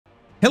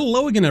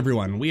Hello again,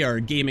 everyone. We are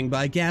Gaming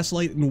by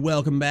Gaslight, and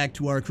welcome back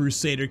to our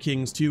Crusader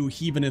Kings 2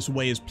 Heathenous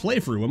Ways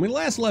playthrough. When we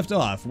last left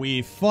off,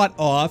 we fought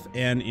off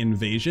an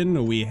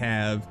invasion. We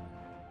have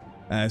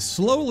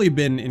slowly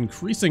been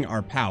increasing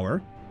our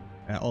power.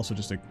 Also,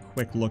 just a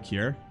quick look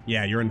here.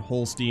 Yeah, you're in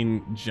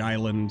Holstein,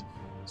 Jylland.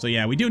 So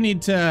yeah, we do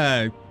need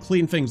to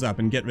clean things up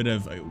and get rid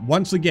of,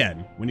 once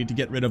again, we need to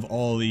get rid of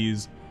all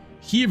these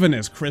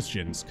heathenous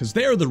Christians, because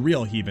they're the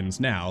real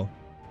heathens now.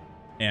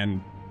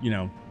 And, you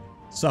know,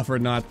 suffer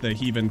not the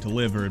heathen to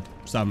live, or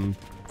some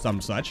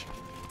such.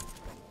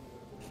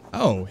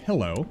 Oh,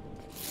 hello.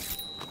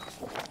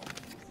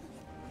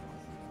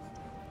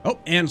 Oh,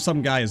 and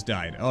some guy has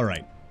died. All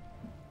right.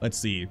 Let's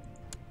see.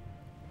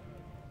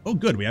 Oh,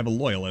 good. We have a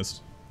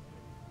loyalist.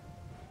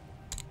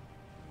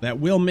 That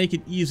will make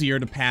it easier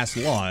to pass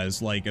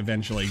laws, like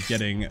eventually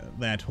getting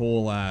that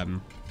whole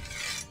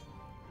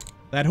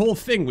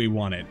thing we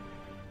wanted.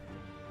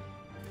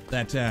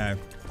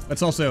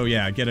 Let's also,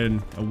 yeah, get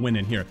a win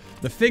in here.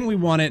 The thing we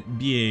wanted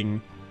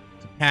being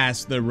to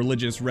pass the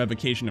religious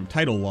revocation of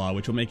title law,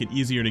 which will make it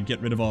easier to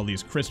get rid of all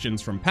these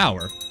Christians from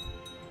power.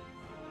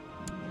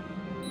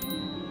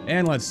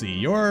 And let's see,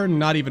 you're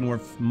not even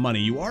worth money.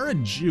 You are a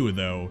Jew,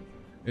 though.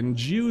 And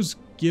Jews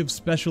give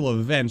special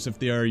events if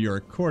they are your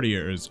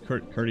courtiers,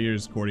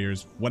 courtiers,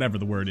 whatever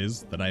the word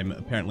is that I'm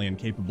apparently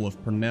incapable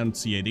of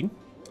pronunciating.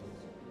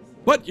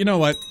 But you know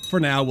what? For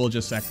now, we'll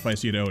just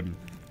sacrifice you to Odin.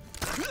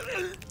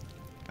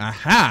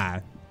 Aha!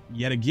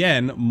 Yet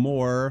again,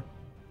 more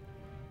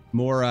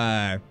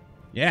cool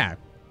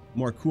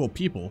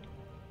people.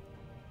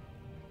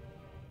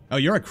 Oh,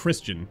 you're a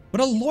Christian, but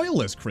a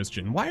loyalist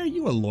Christian. Why are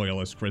you a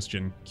loyalist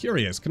Christian?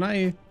 Curious, can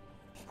I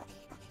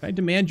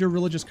demand your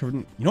religious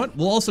conversion? You know what?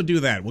 We'll also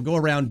do that. We'll go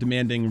around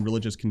demanding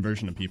religious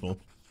conversion of people.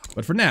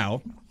 But for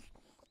now,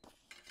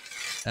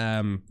 yeah,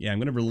 I'm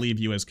gonna relieve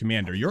you as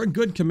commander. You're a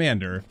good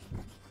commander,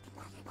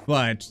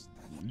 but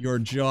your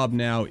job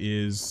now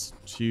is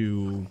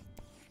to...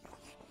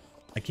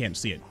 I can't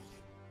see it.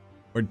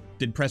 Or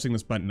did pressing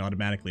this button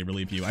automatically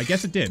relieve you? I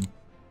guess it did.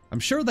 I'm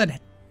sure that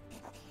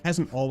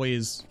hasn't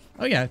always...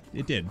 Oh yeah,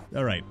 it did.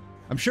 Alright.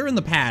 I'm sure in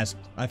the past,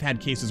 I've had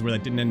cases where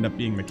that didn't end up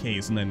being the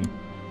case, and then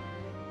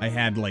I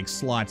had, like,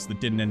 slots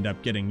that didn't end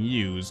up getting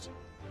used.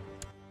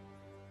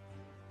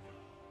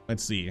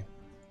 Let's see.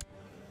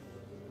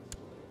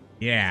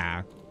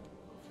 Yeah.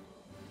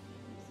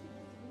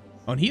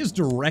 Oh, and he is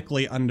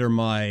directly under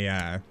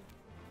my,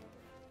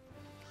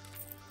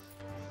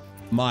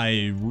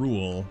 my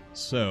rule,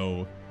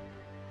 so...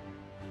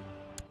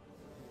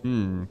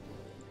 I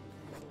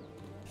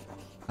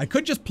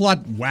could just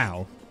plot...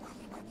 Wow.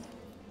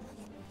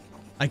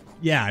 I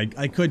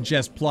could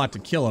just plot to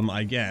kill him,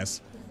 I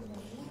guess.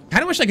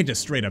 Kinda wish I could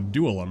just straight up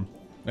duel him.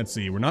 Let's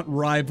see, we're not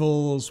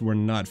rivals, we're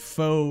not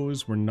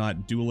foes, we're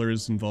not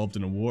duelers involved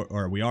in a war,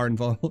 or we are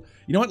involved.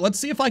 You know what, let's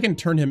see if I can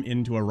turn him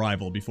into a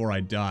rival before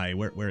I die.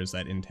 Where is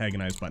that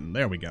antagonize button?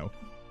 There we go.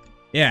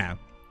 Yeah.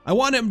 I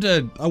want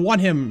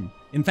him,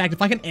 in fact,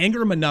 if I can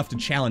anger him enough to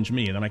challenge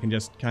me, then I can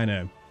just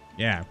kinda,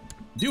 yeah,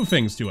 do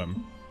things to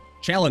him.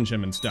 Challenge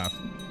him and stuff.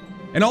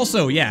 And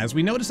also, yeah, as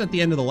we noticed at the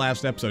end of the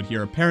last episode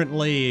here,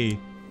 apparently,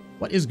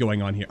 what is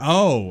going on here?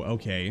 Oh,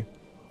 okay.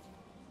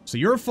 So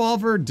your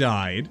father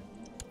died,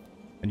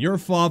 and your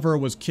father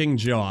was King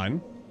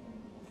John.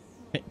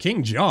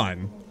 King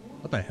John?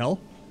 What the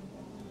hell?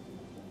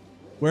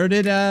 Where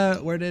did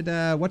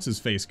what's his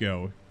face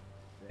go?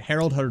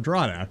 Harold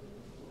Hardrada.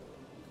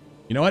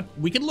 You know what?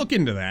 We can look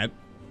into that.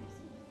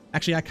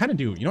 Actually, I kind of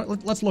do. You know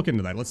what? Let's look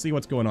into that. Let's see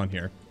what's going on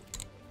here.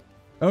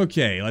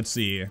 Okay, let's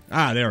see.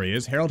 Ah, there he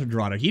is. Harold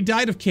Hardrada. He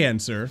died of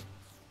cancer,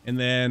 and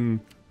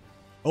then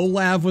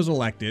Olav was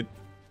elected.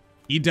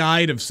 He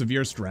died of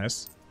severe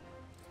stress.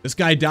 This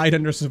guy died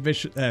under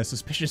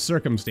suspicious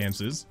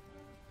circumstances.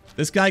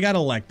 This guy got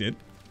elected.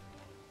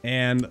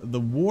 And the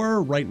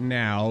war right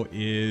now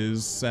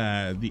is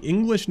the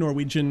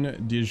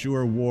English-Norwegian de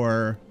jure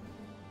war.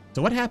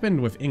 So what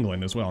happened with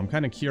England as well? I'm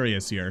kind of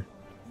curious here.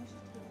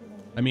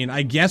 I mean,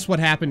 I guess what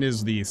happened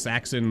is the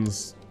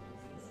Saxons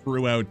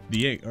threw out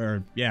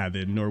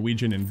the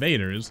Norwegian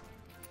invaders.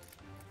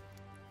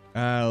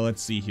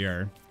 Let's see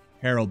here.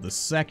 Harold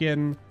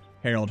II.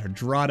 Harold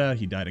Hardrada,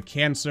 he died of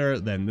cancer,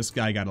 then this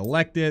guy got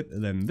elected,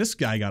 then this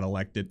guy got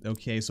elected.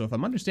 Okay, so if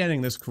I'm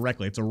understanding this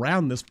correctly, it's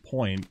around this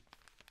point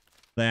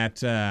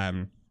that,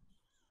 oh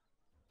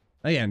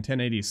yeah, in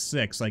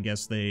 1086, I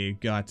guess they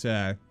got,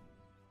 yeah,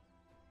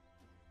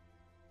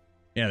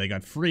 they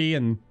got free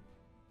and,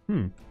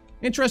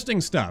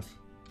 interesting stuff.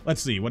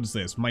 Let's see, what is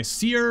this? My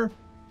seer?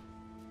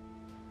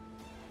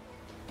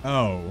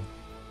 Oh.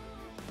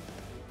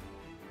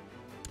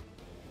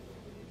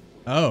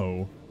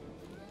 Oh.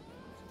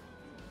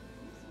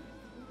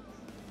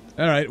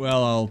 Alright,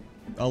 well,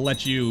 I'll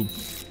let you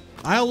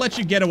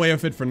get away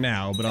with it for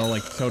now, but I'll,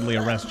 like, totally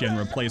arrest you and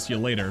replace you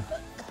later.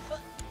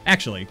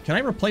 Actually, can I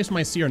replace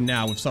my seer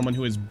now with someone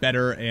who is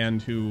better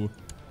and who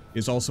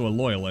is also a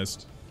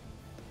loyalist?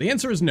 The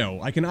answer is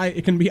no.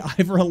 It can be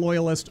either a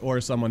loyalist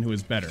or someone who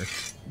is better,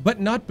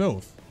 but not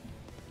both,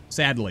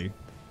 sadly.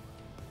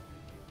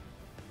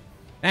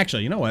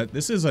 Actually, you know what?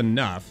 This is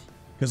enough,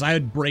 because I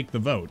would break the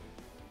vote.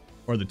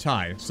 Or the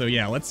tie. So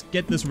yeah, let's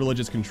get this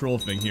religious control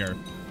thing here,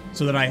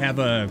 so that I have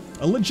a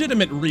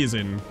legitimate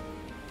reason.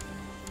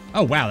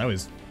 Oh wow, that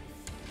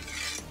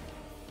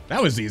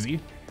was easy.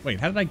 Wait,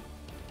 how did I...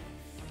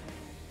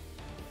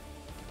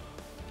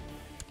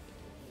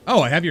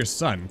 Oh, I have your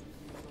son.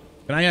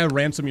 Can I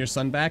ransom your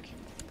son back?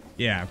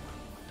 Yeah.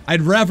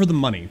 I'd rather the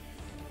money.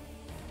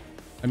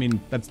 I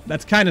mean,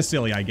 that's kind of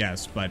silly, I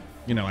guess, but,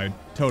 you know, I'd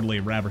totally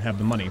rather have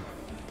the money.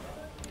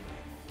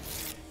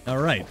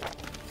 Alright.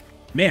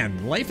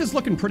 Man, life is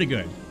looking pretty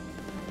good.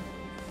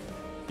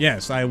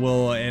 Yes, I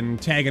will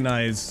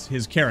antagonize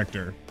his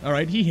character.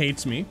 Alright, he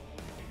hates me.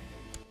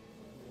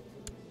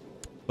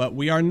 But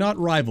we are not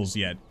rivals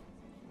yet.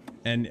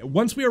 And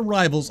once we are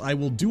rivals, I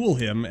will duel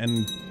him,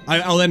 and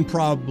I'll then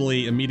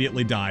probably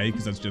immediately die,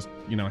 because that's just,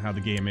 you know, how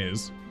the game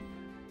is.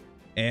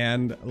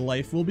 And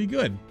life will be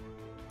good.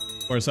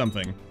 Or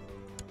something.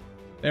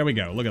 There we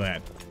go, look at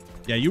that.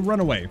 Yeah, you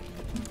run away.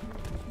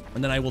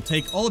 And then I will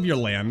take all of your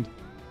land.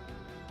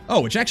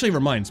 Oh, which actually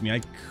reminds me,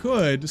 I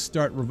could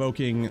start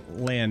revoking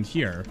land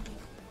here.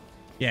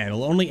 Yeah,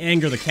 it'll only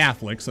anger the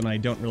Catholics, and I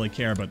don't really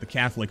care about the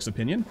Catholics'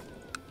 opinion.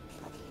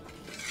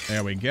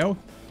 There we go.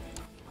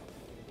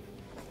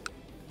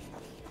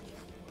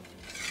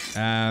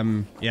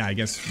 Yeah, I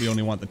guess we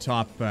only want the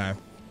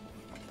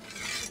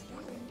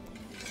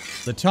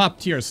top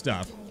tier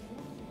stuff.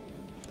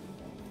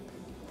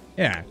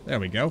 Yeah, there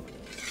we go.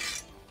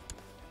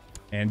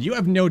 And you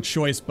have no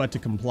choice but to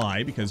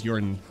comply because you're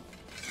in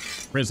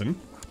prison.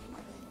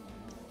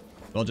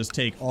 I'll just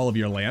take all of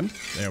your land.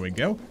 There we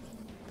go.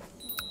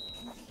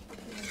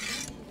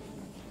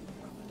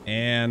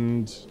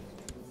 And...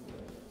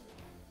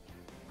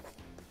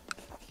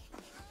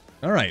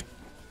 Alright.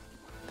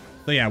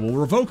 So yeah, we'll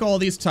revoke all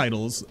these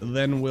titles,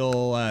 then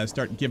we'll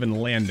start giving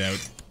land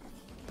out.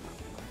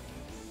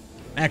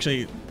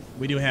 Actually,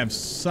 we do have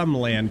some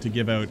land to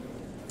give out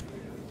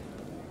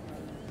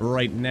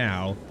right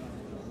now.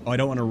 Oh, I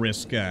don't want to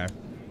risk, yeah,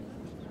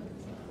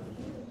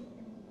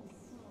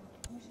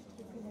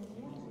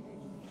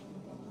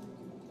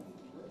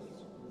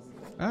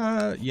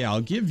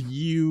 I'll give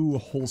you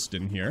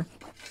Holston here.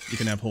 You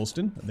can have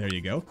Holston. There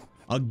you go.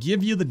 I'll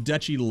give you the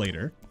duchy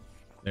later.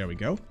 There we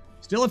go.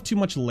 Still have too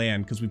much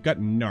land because we've got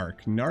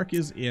Nark. Nark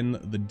is in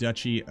the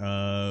duchy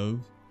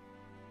of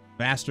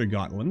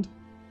Västergötland,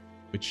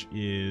 which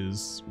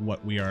is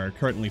what we are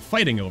currently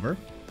fighting over.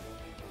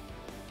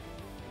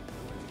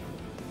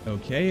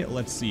 Okay,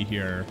 let's see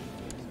here.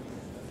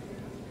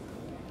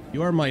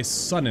 You are my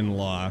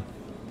son-in-law.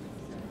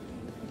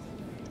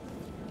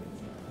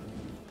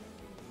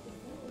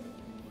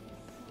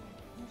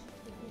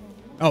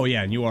 Oh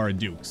yeah, and you are a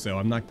duke, so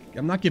I'm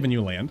not giving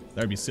you land.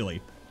 That'd be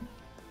silly.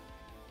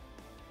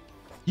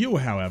 You,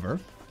 however,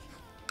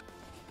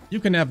 you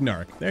can have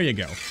Nark. There you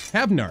go.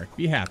 Have Nark.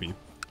 Be happy.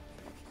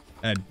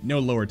 No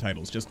lower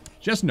titles,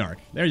 just Nark.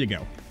 There you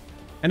go.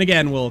 And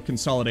again, we'll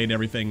consolidate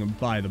everything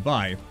by the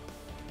by.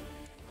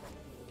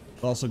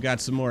 We've also got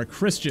some more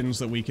Christians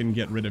that we can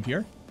get rid of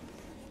here.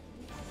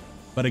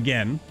 But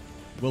again,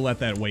 we'll let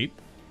that wait.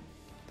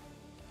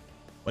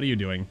 What are you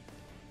doing?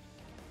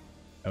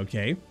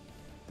 Okay.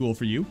 Cool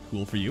for you.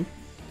 Cool for you.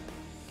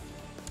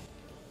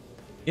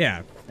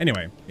 Yeah.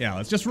 Anyway, yeah,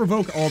 let's just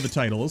revoke all the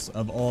titles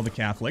of all the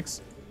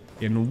Catholics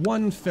in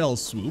one fell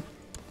swoop.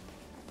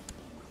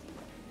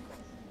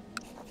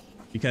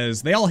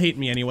 Because they all hate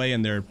me anyway,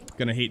 and they're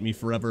gonna hate me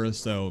forever,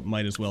 so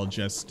might as well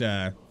just,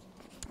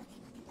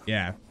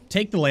 yeah.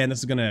 Take the land. This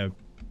is gonna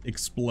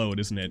explode,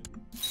 isn't it?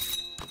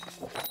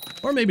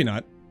 Or maybe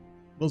not.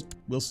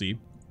 We'll see.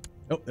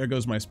 Oh, there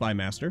goes my spy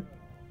master.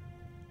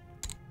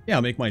 Yeah,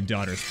 I'll make my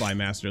daughter spy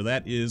master.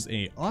 That is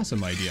an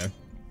awesome idea.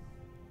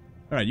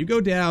 Alright, you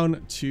go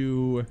down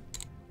to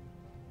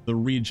the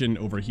region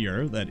over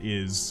here that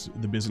is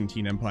the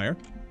Byzantine Empire.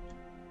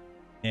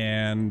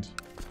 And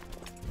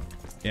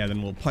yeah,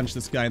 then we'll punch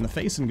this guy in the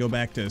face and go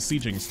back to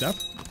sieging stuff.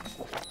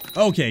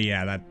 Okay,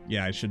 yeah,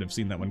 I should have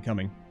seen that one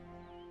coming.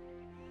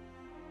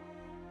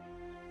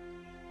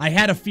 I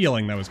had a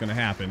feeling that was going to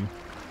happen.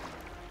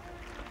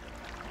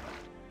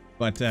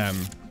 But,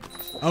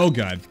 oh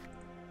god.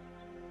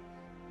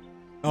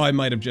 Oh, I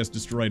might have just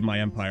destroyed my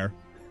empire.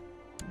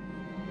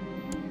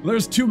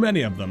 There's too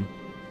many of them.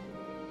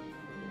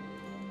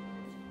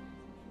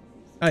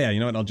 Oh yeah,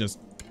 you know what? I'll just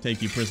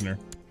take you prisoner.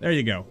 There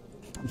you go.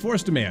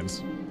 Enforce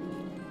demands.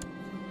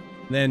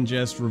 Then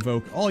just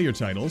revoke all your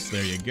titles.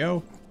 There you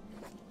go.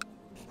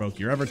 Revoke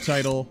your other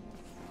title.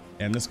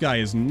 And this guy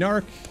is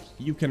Nark.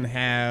 You can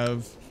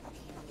have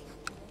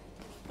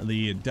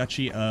the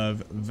Duchy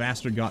of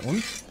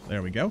Västergötland.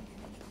 There we go.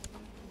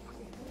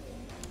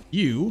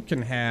 You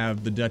can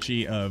have the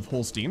Duchy of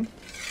Holstein.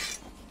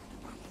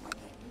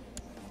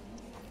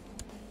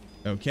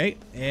 Okay,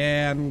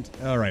 and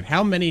alright,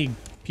 how many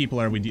people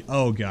are we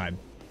oh god.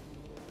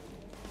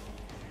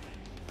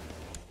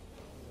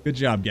 Good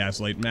job,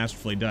 Gaslight.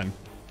 Masterfully done.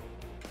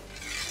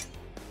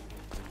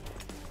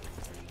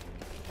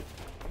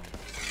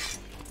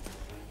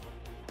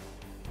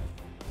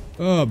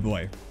 Oh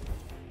boy.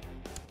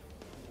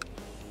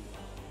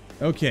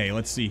 Okay,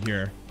 let's see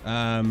here.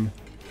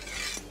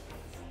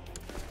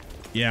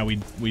 Yeah,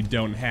 we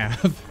don't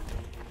have...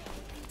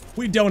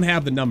 we don't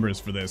have the numbers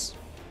for this.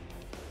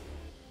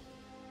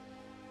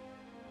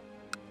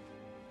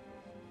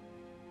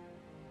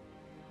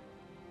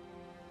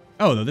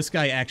 Oh, though, this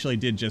guy actually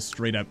did just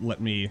straight up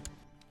let me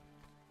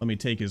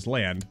take his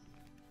land.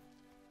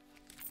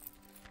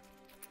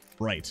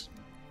 Right.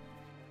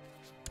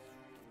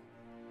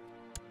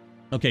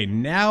 Okay,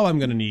 now I'm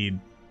gonna need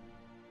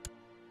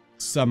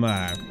some,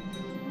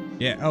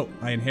 yeah, oh,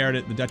 I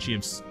inherited the Duchy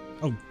of...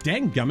 Oh,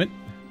 dang gummit.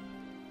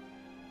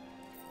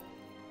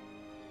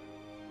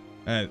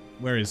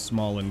 Where is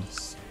Smallland?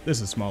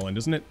 This is Smallland,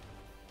 isn't it?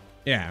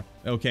 Yeah,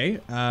 okay,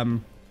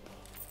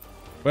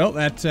 well,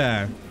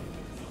 that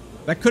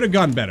could have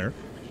gone better.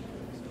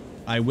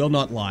 I will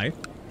not lie.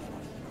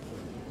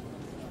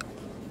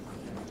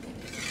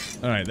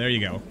 Alright, there you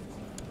go.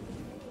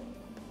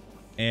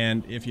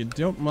 And if you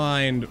don't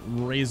mind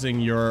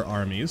raising your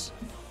armies...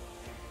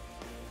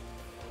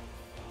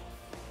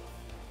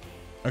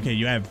 Okay,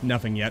 you have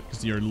nothing yet,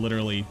 because you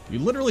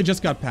literally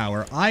just got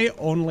power. I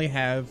only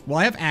have... Well,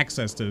 I have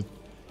access to,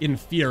 in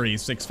theory,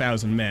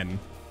 6,000 men.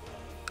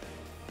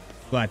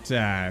 But,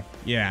 yeah,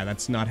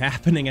 that's not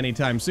happening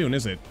anytime soon,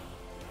 is it?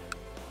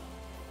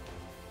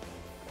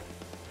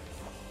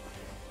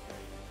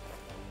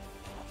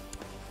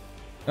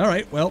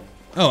 Alright, well...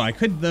 Oh, I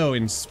could, though,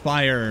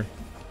 inspire...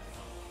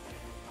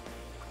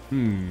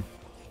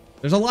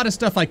 There's a lot of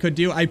stuff I could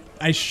do.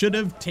 I should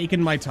have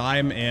taken my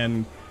time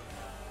and...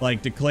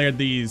 like, declared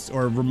these,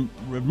 or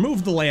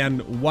removed the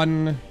land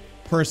one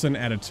person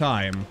at a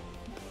time.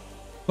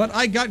 But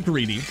I got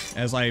greedy,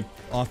 as I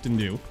often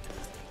do.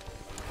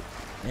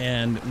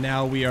 And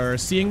now we are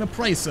seeing the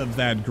price of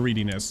that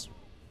greediness.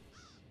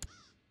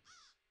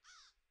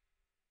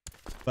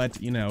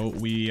 But, you know,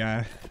 we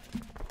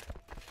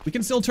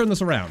can still turn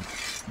this around.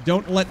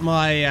 Don't let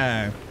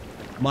my,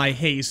 my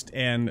haste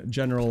and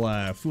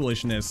general,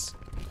 foolishness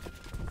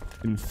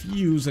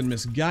confuse and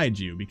misguide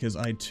you, because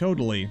I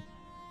totally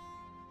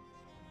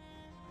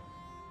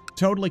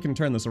can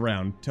turn this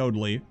around.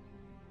 Totally.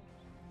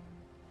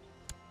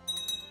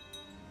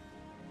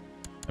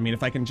 I mean,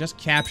 if I can just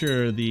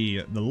capture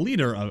the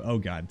leader of... Oh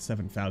god,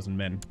 7,000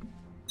 men.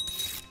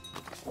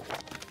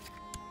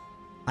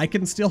 I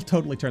can still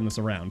totally turn this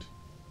around.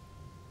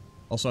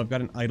 Also, I've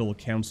got an idle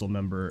council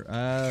member.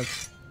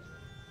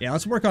 Yeah,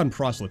 let's work on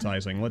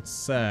proselytizing.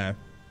 Let's, that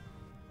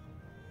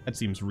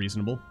seems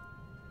reasonable.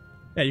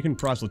 Yeah, you can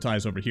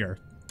proselytize over here.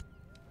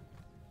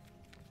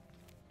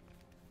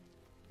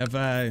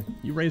 Have,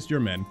 you raised your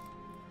men?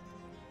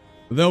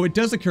 Though it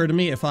does occur to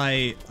me if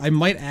I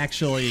might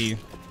actually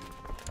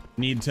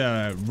need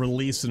to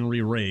release and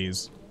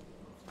re-raise.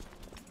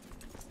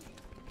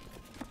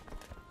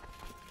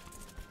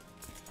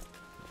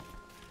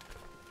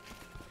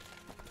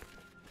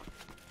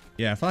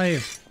 Yeah, if I...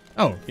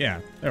 Oh,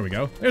 yeah, there we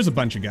go. There's a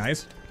bunch of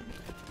guys.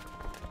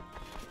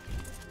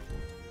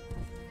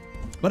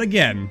 But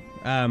again,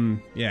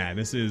 yeah,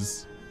 this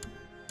is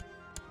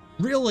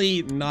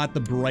really not the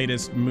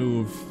brightest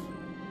move.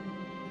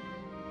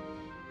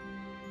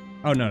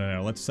 Oh,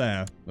 no. Let's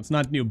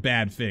not do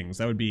bad things.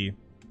 That would be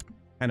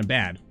kind of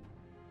bad.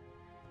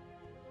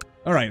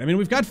 Alright, I mean,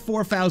 we've got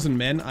 4,000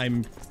 men.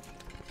 I'm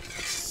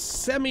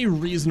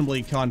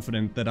semi-reasonably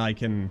confident that I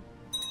can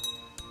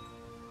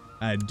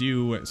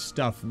do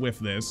stuff with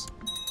this.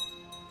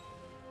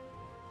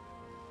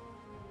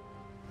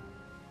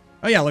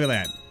 Oh yeah, look at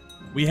that.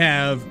 We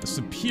have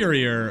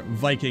superior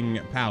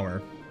Viking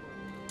power.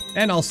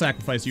 And I'll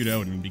sacrifice you to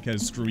Odin,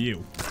 because screw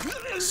you.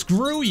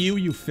 Screw you,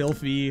 you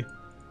filthy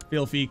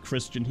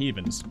Christian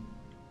heathens.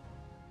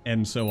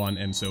 And so on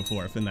and so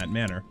forth, in that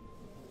manner.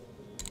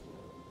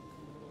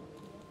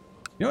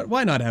 You know what,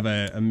 why not have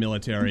a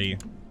military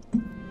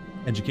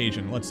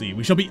education? Let's see,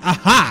 we shall be...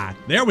 Aha!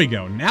 There we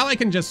go, now I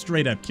can just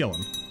straight up kill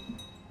him.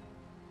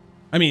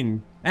 I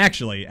mean,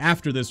 actually,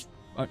 after this,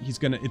 it's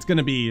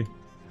gonna be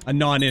a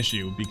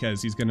non-issue,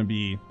 because he's gonna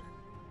be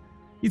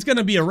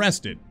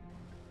arrested.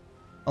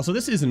 Also,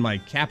 this isn't my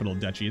capital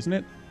duchy, isn't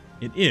it?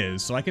 It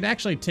is, so I could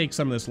actually take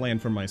some of this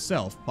land for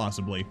myself,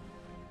 possibly.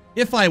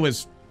 If I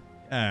was,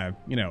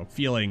 you know,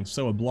 feeling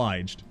so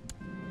obliged.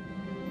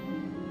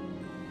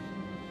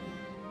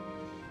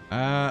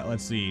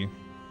 Let's see.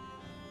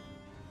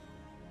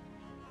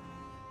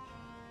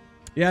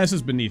 Yeah, this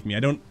is beneath me.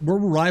 We're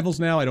rivals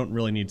now. I don't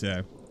really need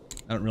to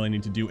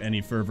do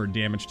any further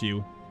damage to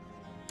you.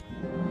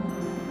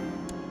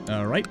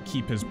 Alright,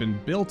 keep has been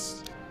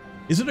built.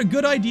 Is it a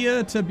good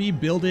idea to be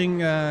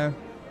building,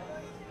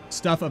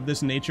 stuff of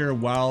this nature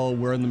while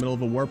we're in the middle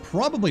of a war?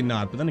 Probably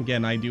not, but then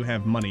again, I do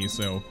have money,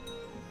 so...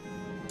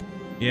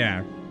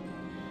 Yeah.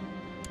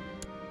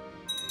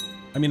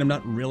 I mean, I'm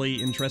not really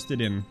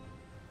interested in...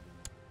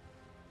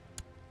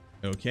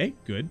 Okay,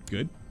 good.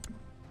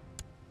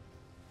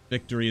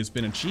 Victory has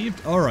been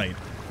achieved. Alright.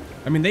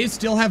 I mean, they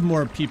still have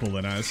more people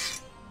than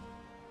us.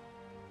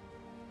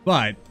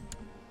 But,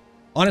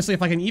 honestly,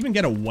 if I can even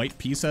get a white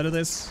piece out of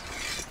this,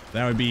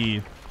 that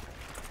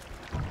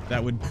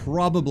would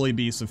probably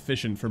be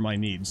sufficient for my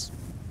needs.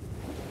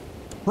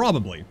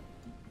 Probably.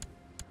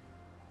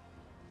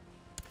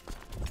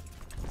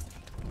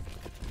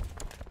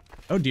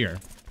 Oh dear.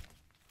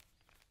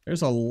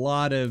 There's a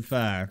lot of,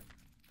 oh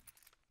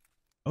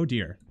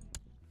dear.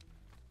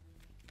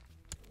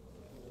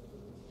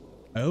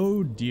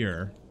 Oh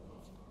dear.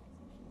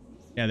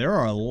 Yeah, there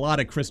are a lot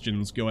of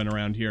Christians going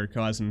around here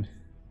causing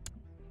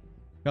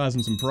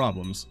some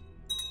problems.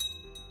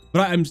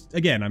 But I'm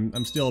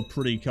still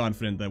pretty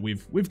confident that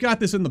we've got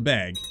this in the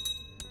bag.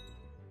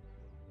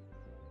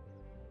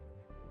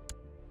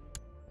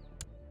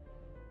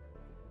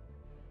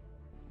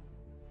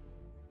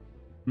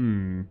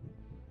 You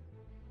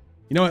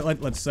know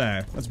what? Let's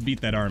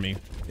beat that army.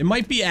 It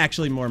might be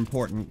actually more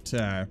important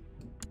to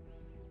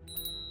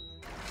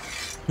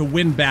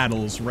win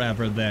battles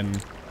rather than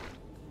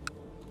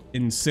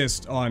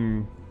insist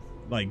on,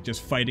 like,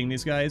 just fighting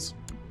these guys.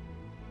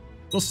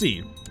 We'll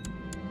see.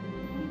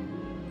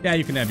 Yeah,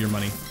 you can have your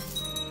money.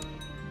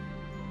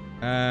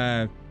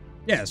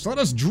 Yes, let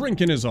us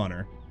drink in his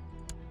honor.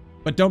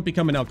 But don't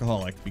become an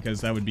alcoholic, because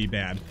that would be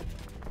bad.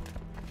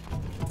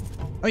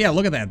 Oh yeah,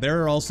 look at that.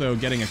 They're also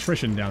getting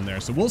attrition down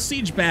there. So we'll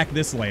siege back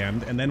this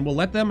land, and then we'll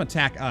let them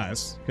attack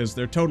us, because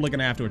they're totally going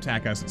to have to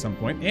attack us at some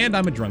point. And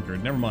I'm a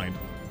drunkard. Never mind.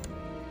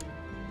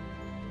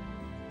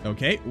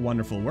 Okay,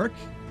 wonderful work.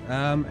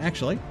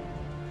 Actually.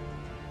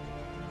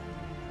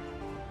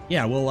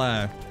 Yeah, we'll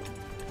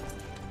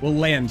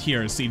land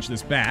here, siege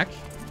this back.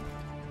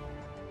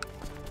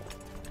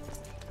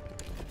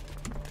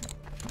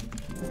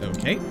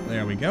 Okay,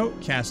 there we go.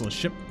 Castle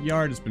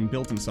shipyard has been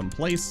built in some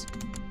place.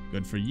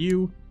 Good for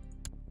you.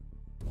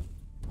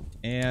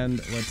 And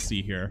let's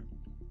see here.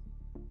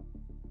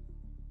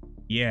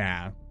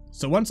 Yeah.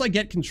 So once I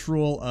get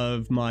control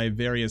of my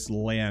various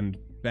land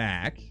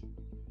back,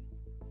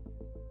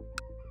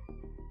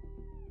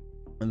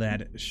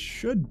 that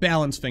should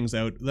balance things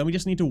out. Then we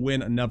just need to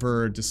win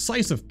another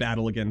decisive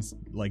battle against,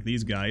 like,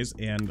 these guys.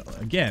 And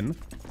again,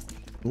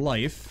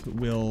 life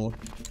will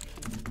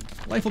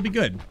be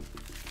good.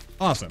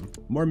 Awesome.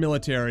 More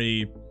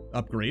military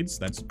upgrades.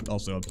 That's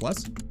also a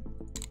plus.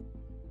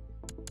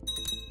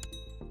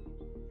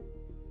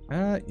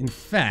 In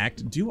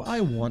fact, do I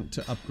want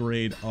to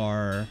upgrade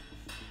our,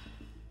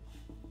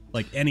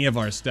 like, any of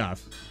our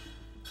stuff?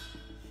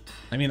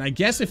 I mean, I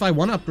guess if I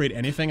want to upgrade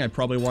anything, I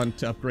probably want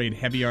to upgrade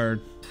heavy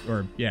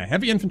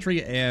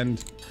infantry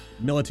and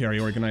military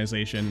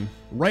organization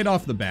right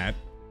off the bat.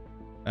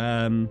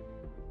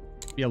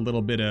 Be a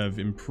little bit of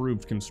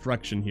improved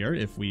construction here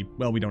if we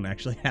don't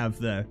actually have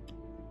the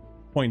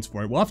points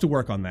for it. We'll have to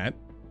work on that.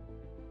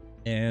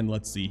 And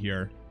let's see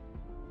here.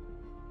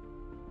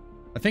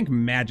 I think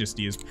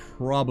Majesty is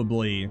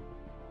probably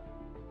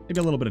maybe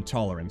a little bit of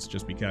tolerance,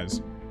 just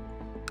because.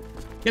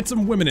 Get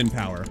some women in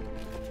power.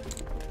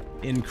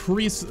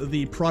 Increase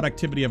the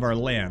productivity of our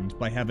land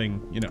by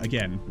having, you know,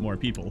 again, more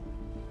people.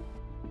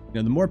 You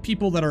know, the more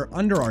people that are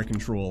under our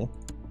control,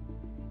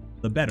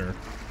 the better.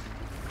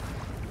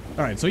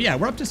 Alright, so yeah,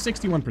 we're up to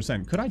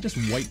 61%. Could I just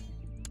white...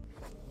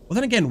 Well,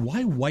 then again,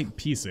 why white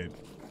piece it?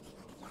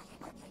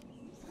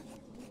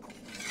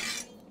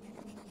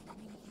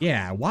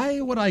 Yeah,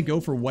 why would I go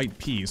for white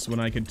peace when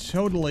I could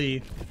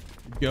totally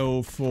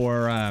go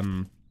for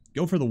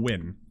the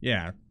win?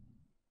 Yeah.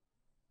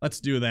 Let's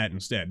do that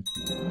instead.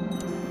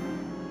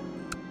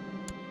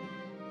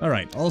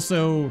 Alright,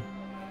 also,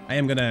 I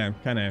am gonna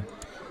kind of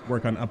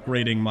work on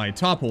upgrading my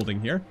top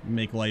holding here.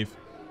 Make life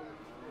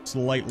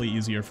slightly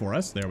easier for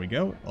us. There we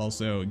go.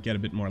 Also, get a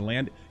bit more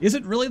land. Is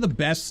it really the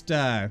best,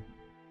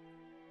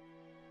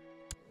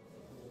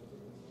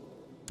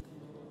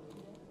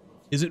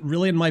 is it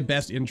really in my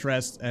best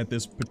interest at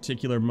this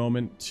particular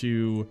moment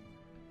to,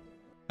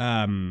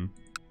 actually,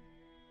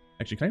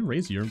 can I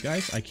raise your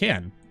guys? I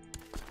can.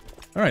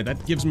 Alright,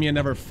 that gives me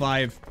another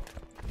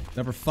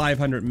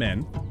 500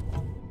 men,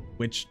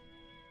 which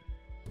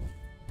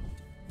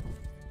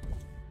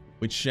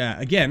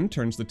again,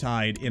 turns the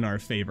tide in our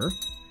favor.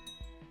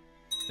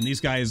 And these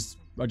guys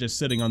are just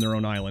sitting on their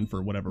own island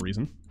for whatever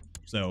reason.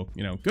 So,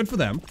 you know, good for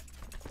them.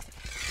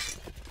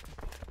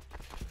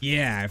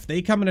 Yeah, if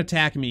they come and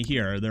attack me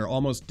here, they're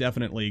almost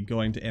definitely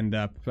going to end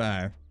up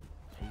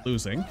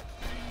losing.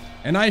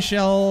 And I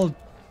shall...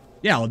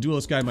 Yeah, I'll duel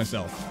this guy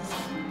myself.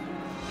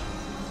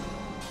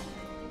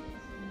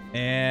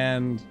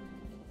 And...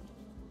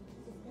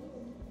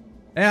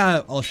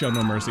 yeah, I'll show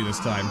no mercy this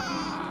time.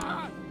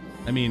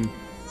 I mean,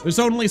 there's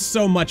only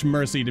so much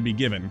mercy to be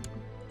given.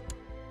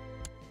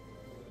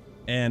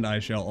 And I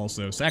shall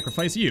also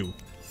sacrifice you.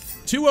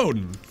 To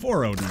Odin.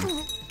 For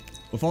Odin.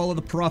 With all of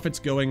the profits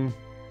going...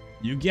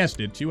 You guessed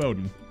it, to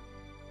Odin.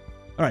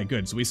 Alright,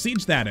 good. So we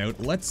siege that out.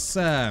 Let's,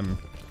 yeah,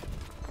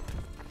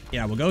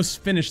 we'll go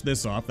finish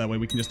this off. That way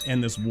we can just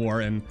end this war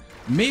and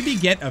maybe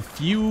get a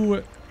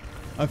few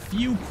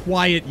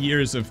quiet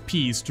years of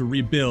peace to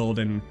rebuild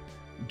and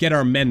get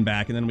our men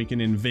back, and then we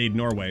can invade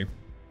Norway.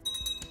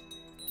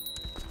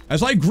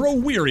 As I grow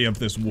weary of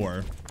this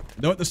war.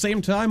 Though at the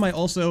same time, I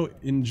also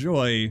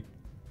enjoy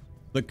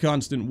the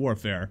constant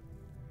warfare.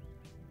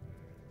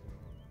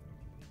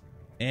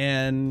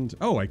 And,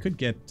 oh, I could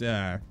get,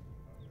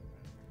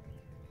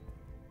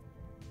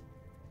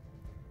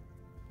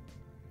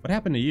 What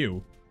happened to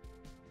you?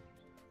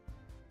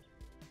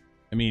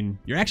 I mean,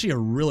 you're actually a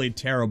really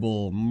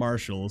terrible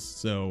marshal,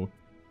 so...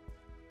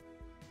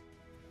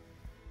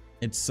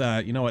 It's,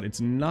 you know what, it's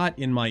not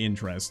in my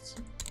interests.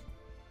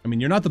 I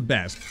mean, you're not the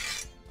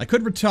best. I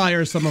could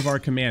retire some of our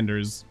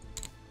commanders,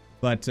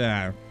 but,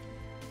 and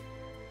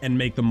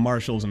make them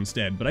marshals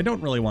instead, but I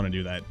don't really want to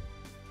do that.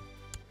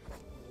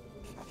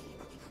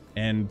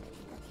 And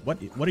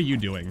what are you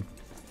doing?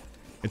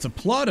 It's a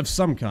plot of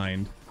some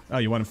kind. Oh,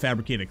 you want to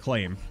fabricate a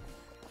claim.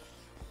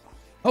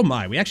 Oh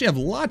my, we actually have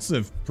lots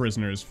of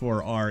prisoners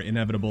for our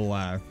inevitable,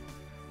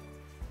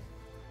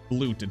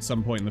 loot at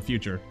some point in the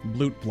future.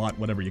 Loot, blot,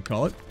 whatever you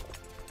call it.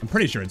 I'm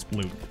pretty sure it's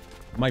loot.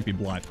 Might be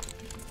blot.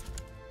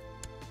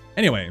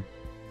 Anyway,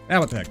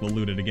 what the heck, we'll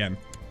loot it again.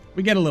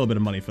 We get a little bit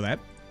of money for that.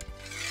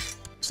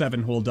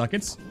 7 whole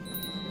ducats.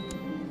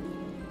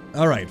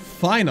 Alright,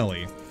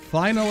 finally.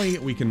 Finally,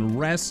 we can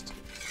rest.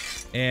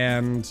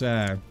 And,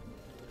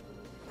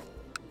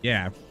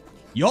 yeah.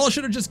 Y'all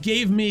should have just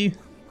gave me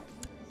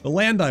the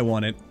land I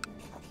wanted.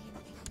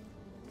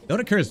 Though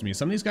it occurs to me,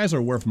 some of these guys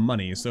are worth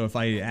money, so if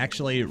I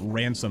actually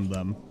ransom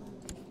them,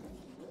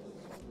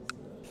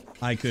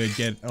 I could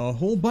get a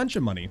whole bunch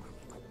of money.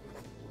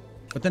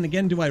 But then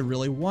again, do I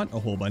really want a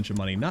whole bunch of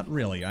money? Not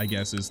really, I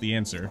guess, is the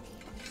answer.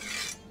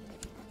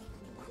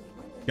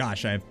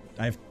 Gosh, I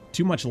have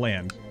too much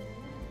land.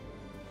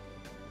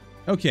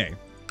 Okay.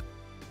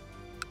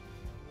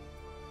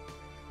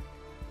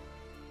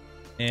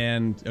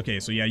 And, okay,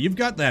 so yeah, you've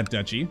got that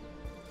duchy.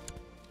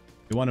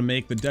 We want to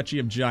make the Duchy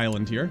of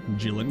Gyland here.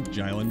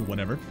 Gyland,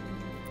 whatever.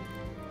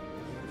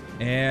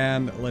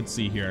 And let's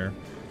see here.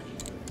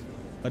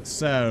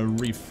 Let's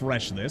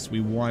refresh this.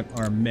 We want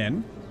our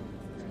men.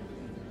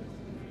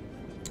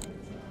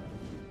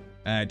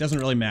 It doesn't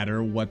really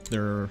matter what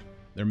their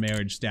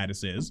marriage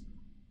status is.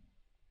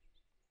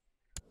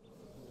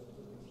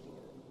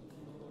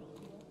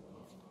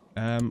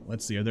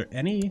 Let's see. Are there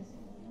any?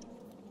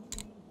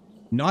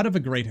 Not of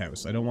a great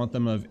house. I don't want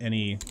them of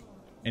any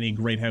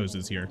great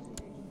houses here.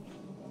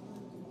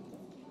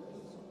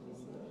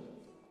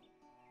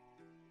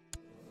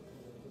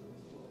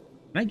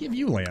 Can I give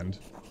you land?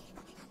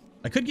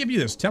 I could give you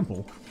this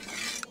temple.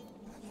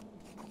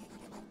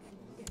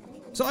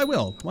 So I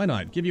will. Why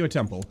not? Give you a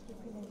temple.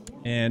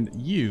 And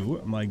you,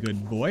 my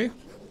good boy.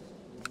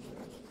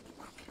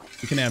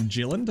 You can have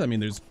Gyland. I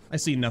mean, I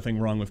see nothing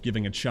wrong with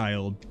giving a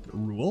child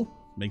rule.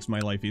 Makes my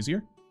life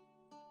easier.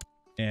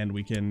 And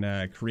we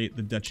can create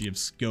the Duchy of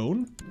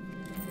Scone.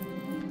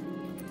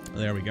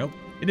 There we go.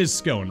 It is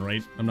Scone,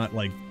 right? I'm not,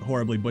 like,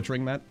 horribly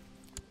butchering that.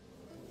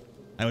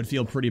 I would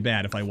feel pretty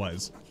bad if I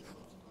was.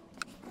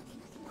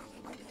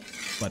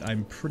 But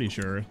I'm pretty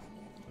sure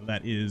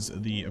that is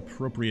the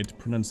appropriate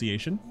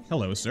pronunciation.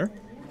 Hello, sir.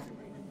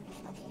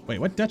 Wait,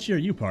 what duchy are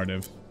you part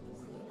of?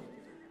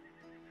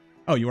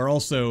 Oh, you are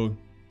also...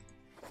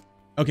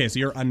 Okay, so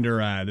you're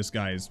under this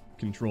guy's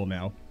control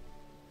now.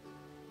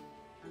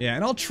 Yeah,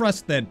 and I'll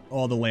trust that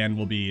all the land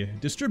will be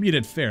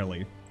distributed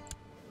fairly.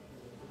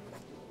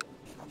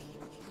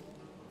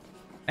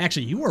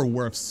 Actually, you are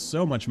worth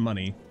so much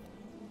money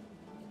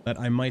that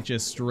I might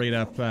just straight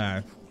up...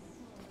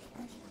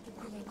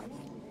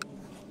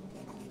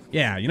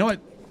 Yeah, you know what?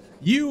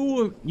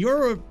 You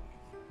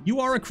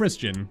are a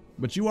Christian,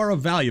 but you are a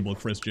valuable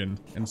Christian,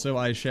 and so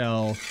I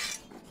shall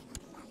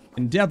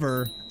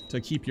endeavor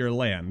to keep your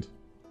land.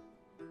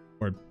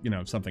 Or, you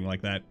know, something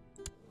like that.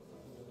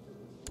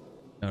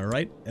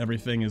 Alright,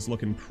 everything is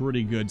looking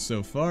pretty good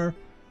so far.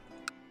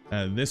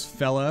 This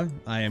fella,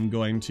 I am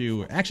going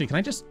to... Actually, can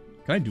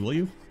I duel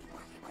you?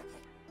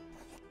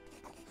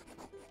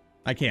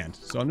 I can't,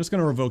 so I'm just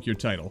going to revoke your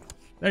title.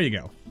 There you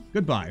go.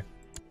 Goodbye.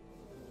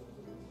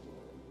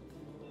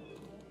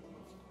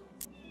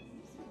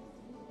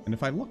 And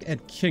if I look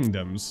at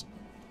kingdoms...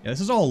 Yeah,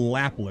 this is all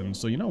Lapland,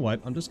 so you know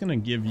what? I'm just gonna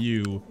give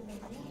you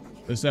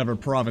this ever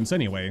province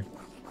anyway.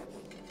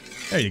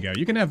 There you go.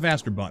 You can have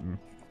Vasterbotn.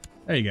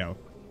 There you go.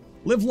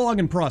 Live long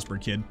and prosper,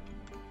 kid.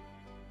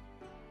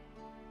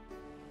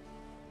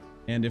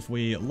 And if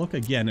we look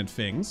again at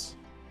things...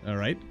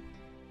 Alright.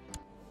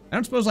 I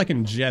don't suppose I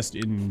can jest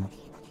in...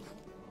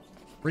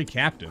 free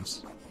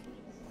captives.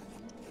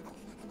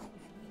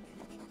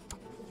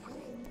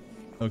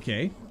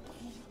 Okay.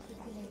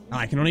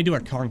 I can only do a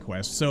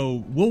conquest,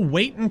 so we'll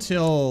wait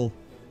until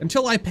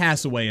I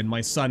pass away and my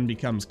son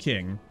becomes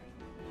king.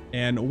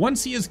 And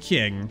once he is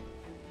king,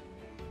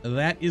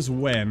 that is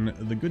when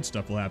the good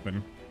stuff will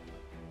happen.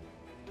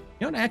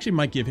 You know, I actually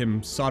might give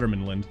him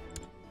Sodermanland.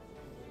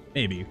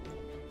 Maybe.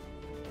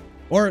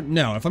 Or,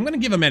 no, if I'm gonna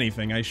give him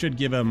anything, I should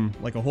give him,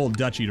 like, a whole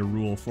duchy to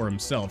rule for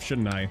himself,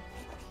 shouldn't I?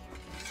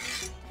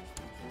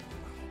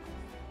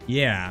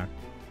 Yeah.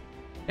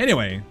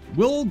 Anyway,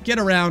 we'll get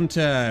around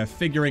to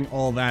figuring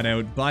all that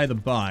out by the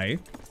by.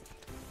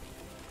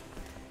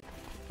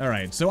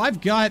 Alright, so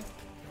I've got...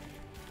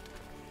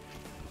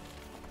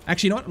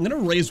 Actually, you know what? I'm gonna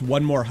raise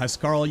one more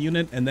Huskarl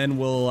unit, and then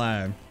we'll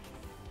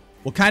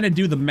kind of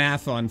do the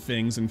math on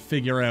things and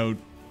figure out...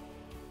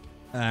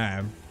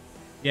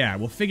 yeah,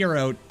 we'll figure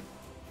out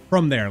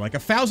from there. Like,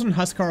 1,000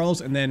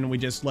 Huskarls, and then we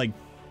just, like,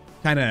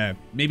 kind of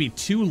maybe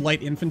 2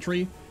 light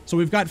infantry. So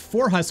we've got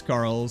 4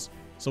 Huskarls,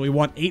 so we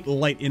want 8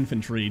 light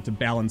infantry to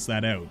balance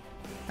that out.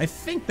 I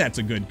think that's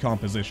a good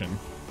composition.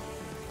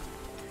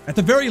 At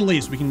the very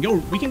least, we can go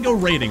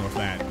raiding with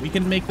that. We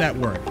can make that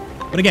work.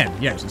 But again,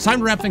 yes, it's time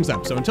to wrap things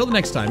up. So until the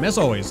next time, as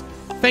always,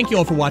 thank you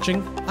all for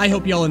watching. I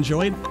hope you all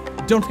enjoyed.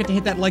 Don't forget to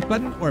hit that like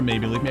button, or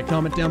maybe leave me a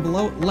comment down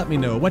below. Let me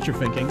know what you're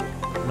thinking,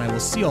 and I will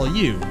see all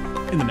you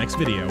in the next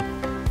video.